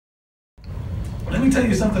Let me tell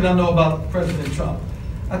you something I know about President Trump.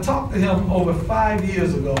 I talked to him over 5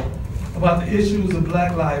 years ago about the issues of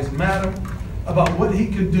Black Lives Matter, about what he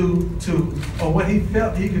could do to, or what he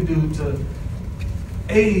felt he could do to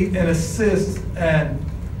aid and assist and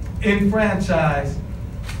enfranchise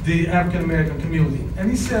the African American community. And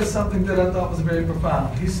he said something that I thought was very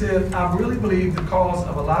profound. He said, I really believe the cause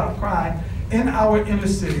of a lot of crime in our inner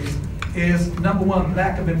cities is, number one,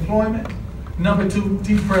 lack of employment, number two,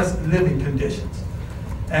 depressed living conditions.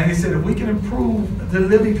 And he said, if we can improve the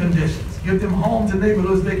living conditions, give them homes and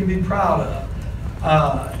neighborhoods they can be proud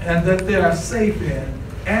of, and that they are safe in,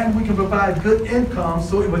 and we can provide good income,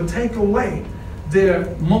 so it would take away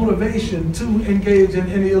their motivation to engage in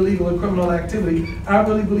any illegal or criminal activity, I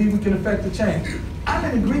really believe we can affect the change. I'm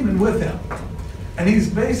in agreement with him. And he's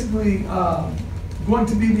basically going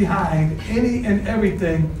to be behind any and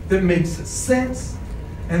everything that makes sense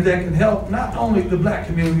and that can help not only the Black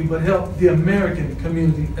community, but help the American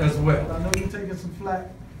community as well. I know you're taking some flack.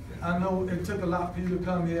 I know it took a lot for you to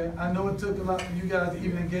come here. I know it took a lot for you guys to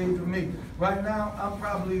even engage with me. Right now, I'm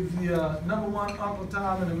probably the #1 Uncle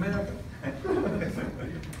Tom in America.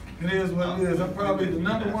 It is what it is. I'm probably the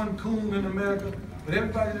 #1 coon in America. But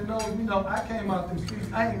everybody that knows me know I came out them streets.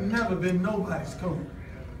 I ain't never been nobody's coon.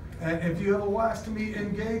 And if you ever watched me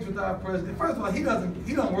engage with our president, first of all, he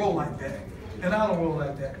don't roll like that. And I don't roll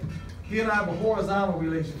like that. He and I have a horizontal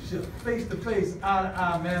relationship, face to face, eye to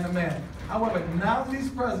eye, man to man. However, now that he's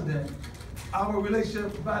president, our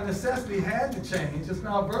relationship by necessity had to change. It's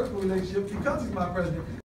now a virtual relationship because he's my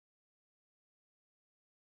president.